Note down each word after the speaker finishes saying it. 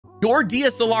Your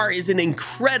DSLR is an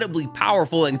incredibly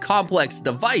powerful and complex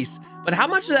device, but how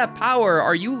much of that power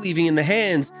are you leaving in the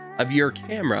hands of your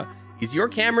camera? Is your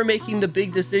camera making the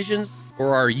big decisions,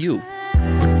 or are you?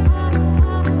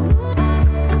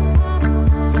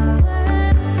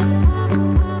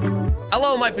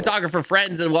 Hello, my photographer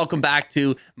friends, and welcome back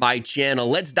to my channel.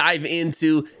 Let's dive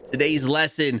into today's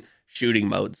lesson, shooting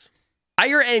modes.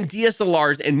 Higher-end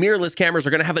DSLRs and mirrorless cameras are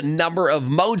going to have a number of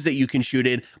modes that you can shoot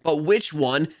in, but which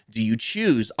one do you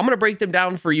choose? I'm going to break them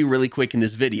down for you really quick in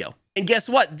this video. And guess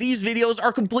what? These videos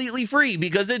are completely free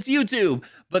because it's YouTube.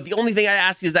 But the only thing I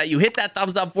ask is that you hit that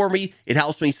thumbs up for me. It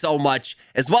helps me so much.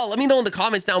 As well, let me know in the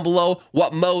comments down below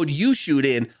what mode you shoot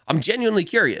in. I'm genuinely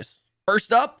curious.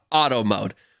 First up, auto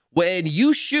mode. When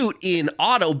you shoot in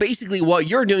auto, basically what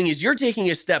you're doing is you're taking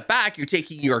a step back, you're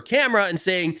taking your camera and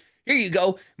saying, here you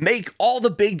go, make all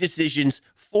the big decisions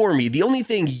for me. The only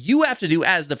thing you have to do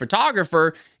as the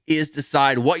photographer is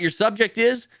decide what your subject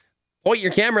is, point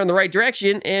your camera in the right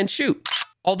direction, and shoot.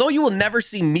 Although you will never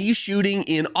see me shooting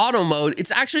in auto mode,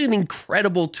 it's actually an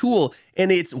incredible tool,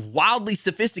 and it's wildly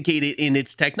sophisticated in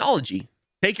its technology.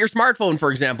 Take your smartphone,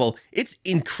 for example. It's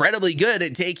incredibly good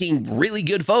at taking really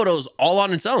good photos all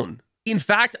on its own. In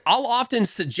fact, I'll often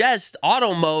suggest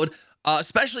auto mode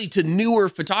especially to newer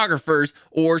photographers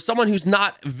or someone who's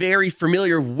not very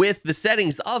familiar with the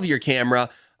settings of your camera.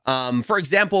 For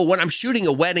example, when I'm shooting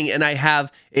a wedding and I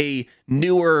have a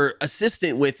newer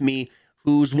assistant with me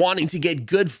who's wanting to get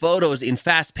good photos in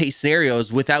fast-paced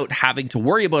scenarios without having to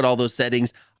worry about all those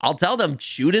settings, I'll tell them,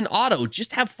 shoot in auto,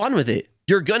 just have fun with it.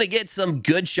 You're gonna get some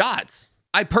good shots.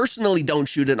 I personally don't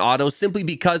shoot in auto simply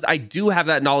because I do have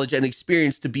that knowledge and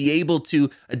experience to be able to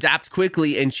adapt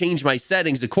quickly and change my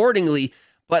settings accordingly.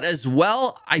 But as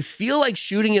well, I feel like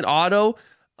shooting in auto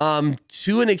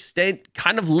to an extent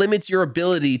kind of limits your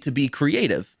ability to be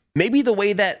creative. Maybe the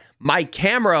way that my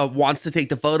camera wants to take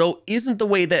the photo isn't the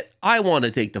way that I want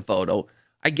to take the photo.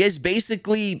 I guess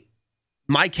basically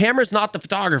my camera's not the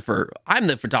photographer. I'm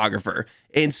the photographer,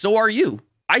 and so are you.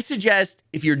 I suggest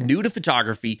if you're new to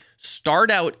photography,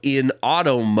 start out in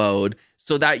auto mode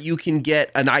so that you can get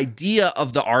an idea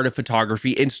of the art of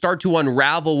photography and start to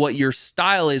unravel what your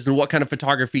style is and what kind of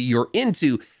photography you're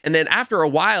into. And then after a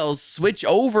while, switch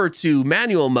over to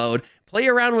manual mode, play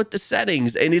around with the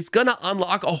settings, and it's gonna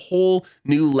unlock a whole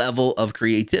new level of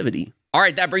creativity. All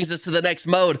right, that brings us to the next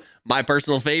mode, my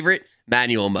personal favorite,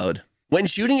 manual mode. When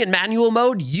shooting in manual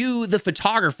mode, you, the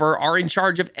photographer, are in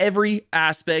charge of every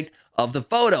aspect of the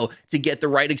photo to get the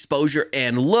right exposure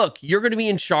and look. You're going to be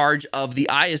in charge of the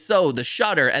ISO, the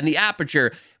shutter, and the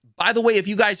aperture. By the way, if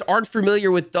you guys aren't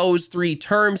familiar with those three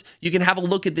terms, you can have a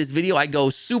look at this video. I go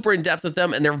super in depth with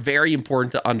them, and they're very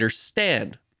important to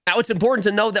understand. Now, it's important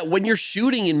to know that when you're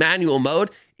shooting in manual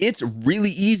mode, it's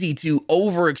really easy to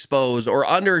overexpose or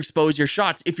underexpose your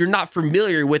shots if you're not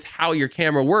familiar with how your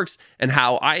camera works and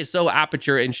how ISO,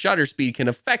 aperture, and shutter speed can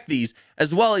affect these.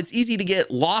 As well, it's easy to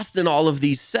get lost in all of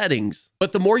these settings.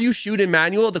 But the more you shoot in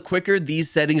manual, the quicker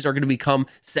these settings are going to become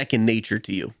second nature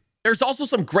to you. There's also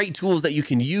some great tools that you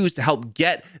can use to help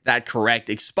get that correct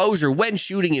exposure when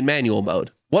shooting in manual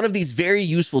mode. One of these very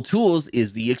useful tools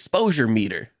is the exposure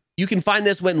meter. You can find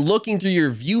this when looking through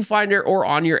your viewfinder or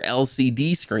on your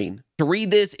LCD screen. To read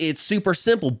this, it's super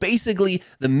simple. Basically,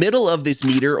 the middle of this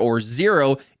meter, or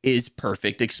 0, is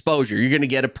perfect exposure. You're going to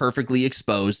get a perfectly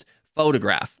exposed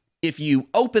photograph. If you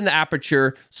open the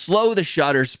aperture, slow the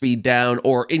shutter speed down,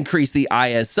 or increase the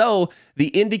ISO, the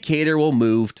indicator will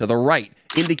move to the right,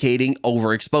 indicating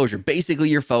overexposure. Basically,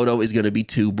 your photo is going to be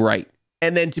too bright.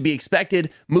 And then to be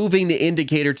expected, moving the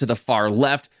indicator to the far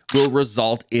left will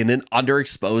result in an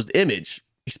underexposed image.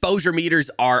 Exposure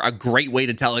meters are a great way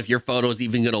to tell if your photo is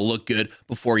even going to look good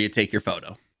before you take your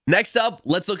photo. Next up,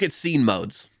 let's look at scene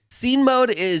modes. Scene mode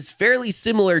is fairly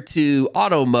similar to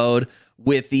auto mode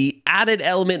with the added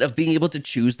element of being able to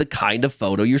choose the kind of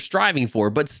photo you're striving for,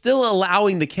 but still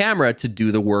allowing the camera to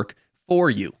do the work for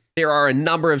you. There are a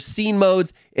number of scene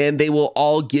modes, and they will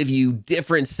all give you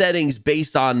different settings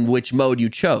based on which mode you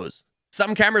chose.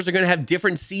 Some cameras are going to have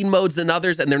different scene modes than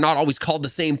others, and they're not always called the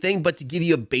same thing, but to give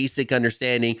you a basic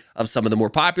understanding of some of the more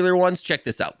popular ones, check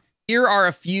this out. Here are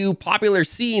a few popular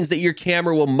scenes that your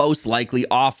camera will most likely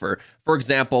offer. For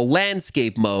example,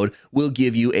 landscape mode will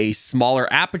give you a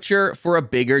smaller aperture for a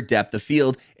bigger depth of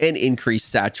field and increased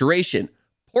saturation.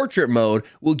 Portrait mode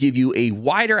will give you a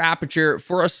wider aperture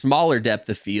for a smaller depth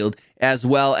of field, as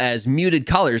well as muted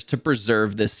colors to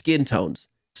preserve the skin tones.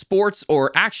 Sports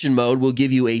or action mode will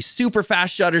give you a super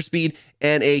fast shutter speed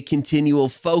and a continual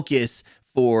focus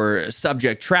for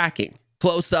subject tracking.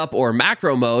 Close-up or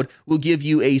macro mode will give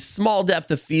you a small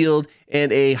depth of field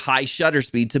and a high shutter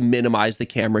speed to minimize the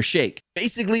camera shake.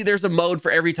 Basically, there's a mode for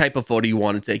every type of photo you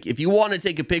want to take. If you want to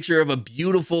take a picture of a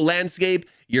beautiful landscape,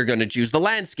 you're going to choose the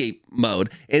landscape mode.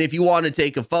 And if you want to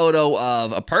take a photo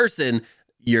of a person,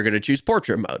 you're going to choose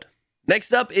portrait mode.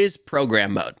 Next up is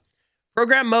program mode.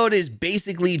 Program mode is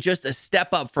basically just a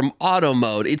step up from auto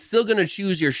mode. It's still going to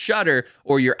choose your shutter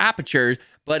or your aperture,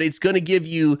 but it's going to give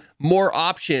you more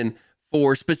option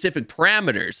for specific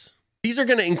parameters. These are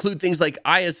going to include things like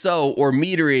ISO or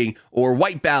metering or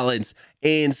white balance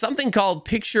and something called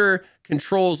picture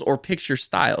controls or picture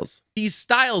styles. These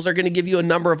styles are going to give you a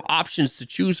number of options to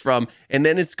choose from, and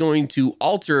then it's going to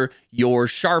alter your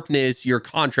sharpness, your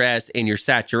contrast, and your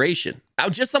saturation. Now,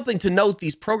 just something to note,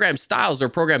 these program styles or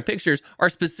program pictures are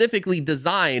specifically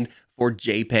designed for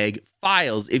JPEG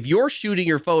files. If you're shooting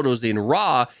your photos in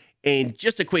RAW, and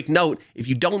just a quick note, if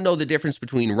you don't know the difference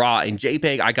between RAW and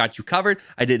JPEG, I got you covered.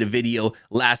 I did a video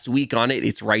last week on it.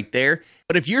 It's right there.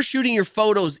 But if you're shooting your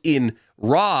photos in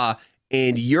RAW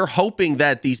and you're hoping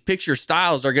that these picture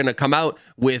styles are going to come out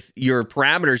with your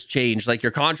parameters changed, like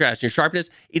your contrast, your sharpness,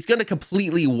 it's going to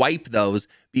completely wipe those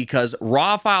because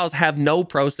RAW files have no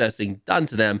processing done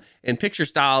to them, and picture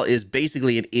style is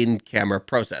basically an in-camera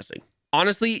processing.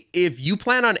 Honestly, if you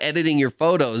plan on editing your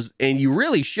photos, and you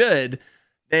really should,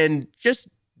 then just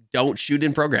don't shoot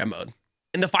in program mode.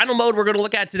 And the final mode we're going to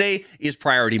look at today is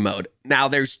priority mode. Now,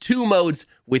 there's two modes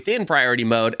within priority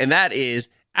mode, and that is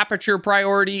aperture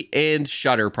priority and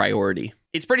shutter priority.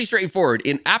 It's pretty straightforward.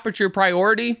 In aperture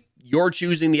priority, you're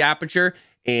choosing the aperture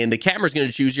and the camera's going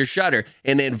to choose your shutter.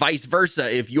 And then vice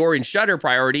versa, if you're in shutter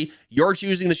priority, you're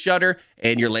choosing the shutter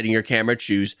and you're letting your camera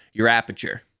choose your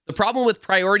aperture. The problem with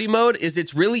priority mode is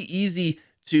it's really easy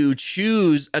to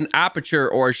choose an aperture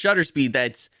or a shutter speed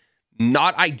that's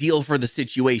not ideal for the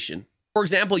situation. For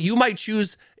example, you might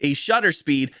choose a shutter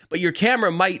speed, but your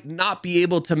camera might not be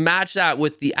able to match that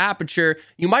with the aperture.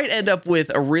 You might end up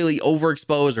with a really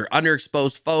overexposed or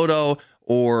underexposed photo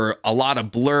or a lot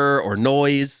of blur or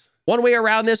noise. One way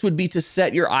around this would be to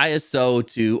set your ISO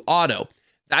to auto.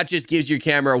 That just gives your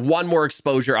camera one more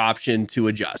exposure option to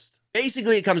adjust.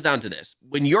 Basically, it comes down to this.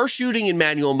 When you're shooting in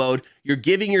manual mode, you're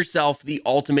giving yourself the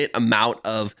ultimate amount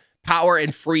of power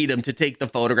and freedom to take the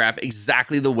photograph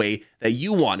exactly the way that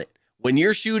you want it. When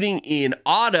you're shooting in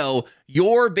auto,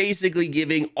 you're basically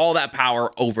giving all that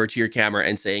power over to your camera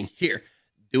and saying, here,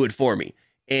 do it for me.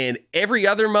 And every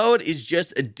other mode is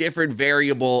just a different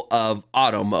variable of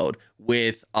auto mode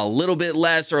with a little bit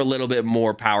less or a little bit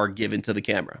more power given to the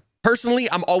camera. Personally,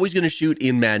 I'm always going to shoot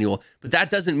in manual, but that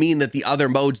doesn't mean that the other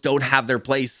modes don't have their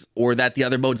place or that the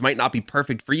other modes might not be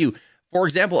perfect for you. For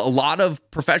example, a lot of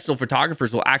professional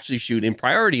photographers will actually shoot in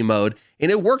priority mode,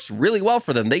 and it works really well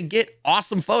for them. They get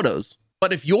awesome photos.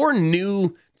 But if you're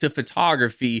new to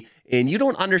photography and you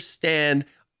don't understand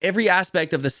every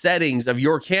aspect of the settings of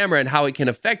your camera and how it can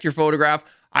affect your photograph,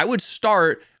 I would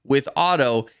start with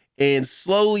auto and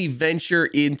slowly venture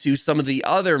into some of the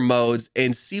other modes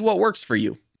and see what works for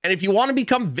you. And if you want to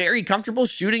become very comfortable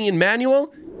shooting in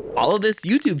manual, follow this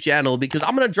YouTube channel because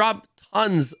I'm going to drop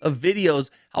tons of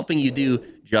videos helping you do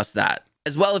just that.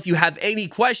 As well, if you have any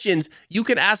questions, you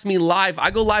can ask me live. I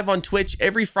go live on Twitch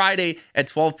every Friday at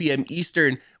 12 p.m.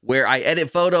 Eastern, where I edit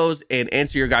photos and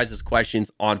answer your guys'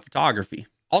 questions on photography.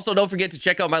 Also, don't forget to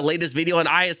check out my latest video on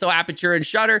ISO, aperture, and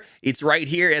shutter. It's right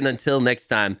here. And until next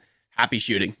time, happy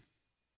shooting.